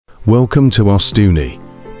Welcome to Ostuni,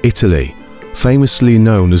 Italy, famously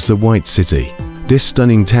known as the White City. This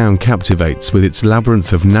stunning town captivates with its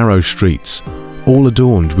labyrinth of narrow streets, all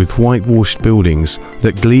adorned with whitewashed buildings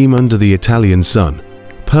that gleam under the Italian sun.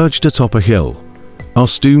 Perched atop a hill,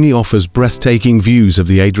 Ostuni offers breathtaking views of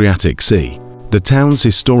the Adriatic Sea. The town's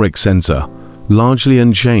historic center, largely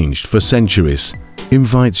unchanged for centuries,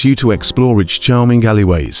 invites you to explore its charming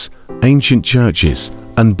alleyways, ancient churches,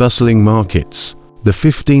 and bustling markets. The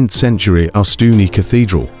 15th century Ostuni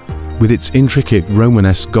Cathedral, with its intricate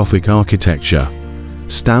Romanesque Gothic architecture,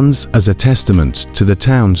 stands as a testament to the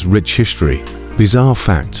town's rich history. Bizarre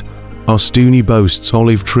fact: Ostuni boasts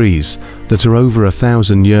olive trees that are over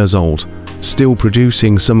 1,000 years old, still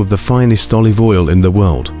producing some of the finest olive oil in the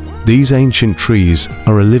world. These ancient trees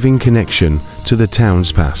are a living connection to the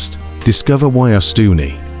town's past. Discover why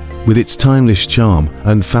Ostuni, with its timeless charm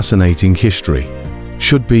and fascinating history,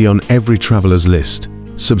 should be on every traveler's list.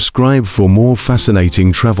 Subscribe for more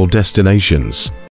fascinating travel destinations.